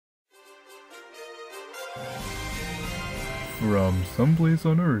From someplace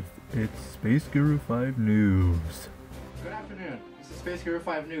on Earth, it's Space Guru 5 News. Good afternoon. This is Space Guru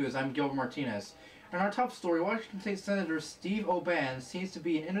 5 News. I'm Gilbert Martinez. In our top story, Washington State Senator Steve O'Bannon seems to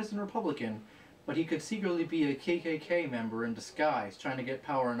be an innocent Republican, but he could secretly be a KKK member in disguise, trying to get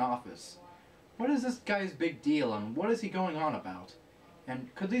power in office. What is this guy's big deal, and what is he going on about?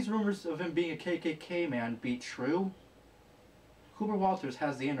 And could these rumors of him being a KKK man be true? Cooper Walters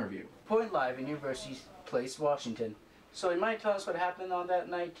has the interview. Point Live in University Place, Washington. So you might tell us what happened on that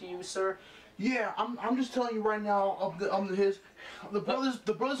night to you, sir? Yeah, I'm just telling you right now. The brothers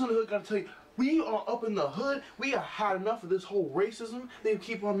in the hood gotta tell you, we are up in the hood. We are had enough of this whole racism. They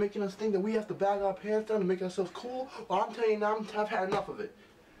keep on making us think that we have to bag our pants down to make ourselves cool. Well, I'm telling you now, I've had enough of it.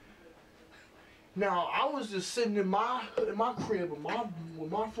 Now, I was just sitting in my crib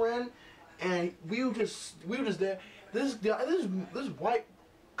with my friend, and we were just there. This white,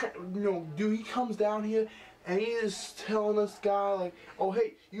 dude, he comes down here. And he is telling this guy, like, oh,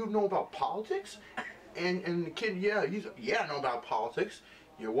 hey, you know about politics? And the kid, yeah, I know about politics.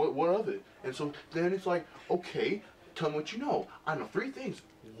 Yeah, what of it? And so then it's like, okay, tell me what you know. I know 3 things.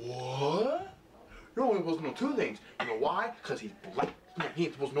 What? No, he wasn't know 2 things. You know why? Because he's black. He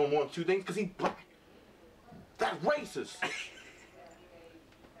ain't supposed to know more than 2 things because he's black. That's racist.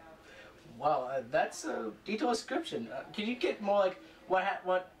 Wow, that's a detailed description. Can you get more like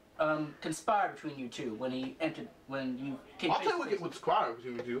what conspired between you two when you came? I'll tell you what conspired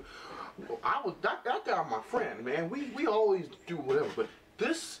between you two. That guy, my friend, man. We always do whatever, but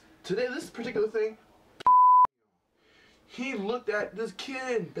this particular thing, he looked at this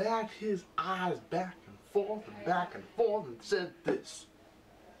kid and backed his eyes back and forth and said this.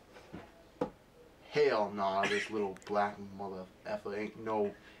 Hell nah, this little black mother effer ain't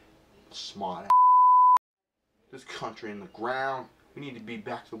no smart ass. This country in the ground. We need to be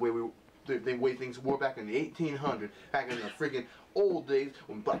back to the way the way things were back in the 1800s, back in the freaking old days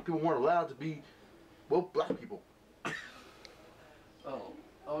when black people weren't allowed to be, well, black people.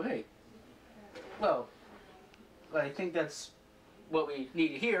 Oh, hey. Well, I think that's what we need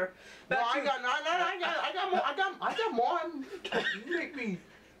to hear. No, I got more. You make me.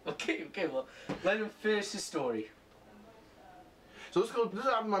 Okay, well, let him finish his story. So let's go. This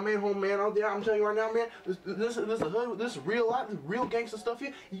is my main home, man. Out there, I'm telling you right now, man. This is real life. This is real gangster stuff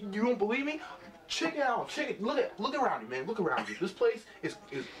here. You don't believe me? Check it out. Check it. Look around you, man. Look around you. This place is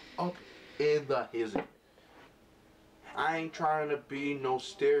up in the hizzy. I ain't trying to be no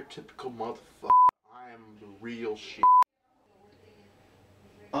stereotypical motherfucker. I am the real shit.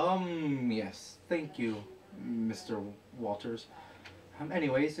 Yes. Thank you, Mr. Walters.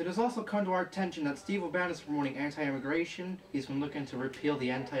 Anyways, it has also come to our attention that Steve O'Bannon is promoting anti-immigration. He's been looking to repeal the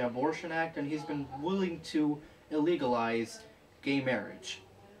Anti-Abortion Act, and he's been willing to illegalize gay marriage.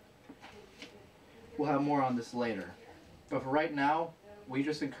 We'll have more on this later. But for right now, we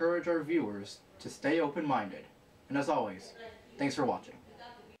just encourage our viewers to stay open-minded. And as always, thanks for watching.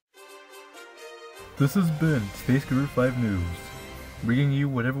 This has been Space Guru 5 News, bringing you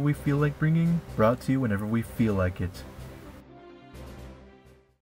whatever we feel like bringing, brought to you whenever we feel like it.